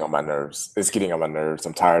 That's getting on my nerves. It's getting on my nerves.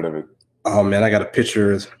 I'm tired of it. Oh man, I got a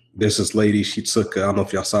picture. There's this lady. She took, I don't know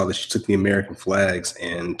if y'all saw this. She took the American flags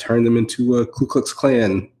and turned them into a Ku Klux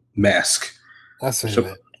Klan mask.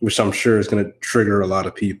 Which I'm sure is going to trigger a lot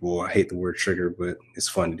of people. I hate the word trigger, but it's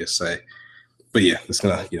funny to say. But yeah, it's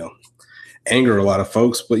going to, anger a lot of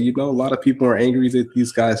folks. But, a lot of people are angry that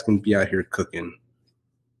these guys can be out here cooking,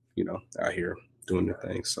 out here doing their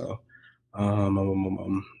thing. So I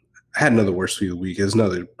had another worst tweet of the week. There's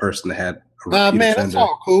another person that had a man, that's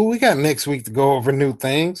all cool. We got next week to go over new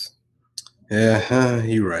things. Yeah,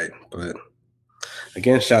 you're right. But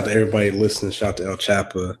again, shout out to everybody listening. Shout out to El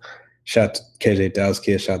Chapa. Shout out to KJ Dallas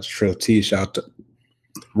Kid. Shout out to Trill T. Shout out to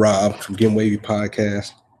Rob from Getting Wavy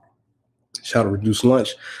Podcast. Shout out to Reduce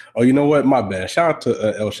Lunch. Oh, you know what? My bad. Shout out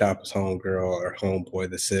to El Chapa's homegirl or homeboy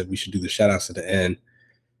that said we should do the shout outs at the end.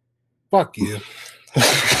 Fuck you.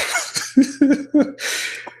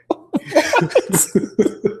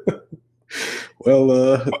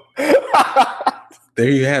 Well, there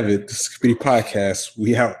you have it. The Skippity Podcast.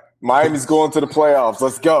 We out. Miami's going to the playoffs.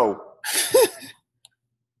 Let's go.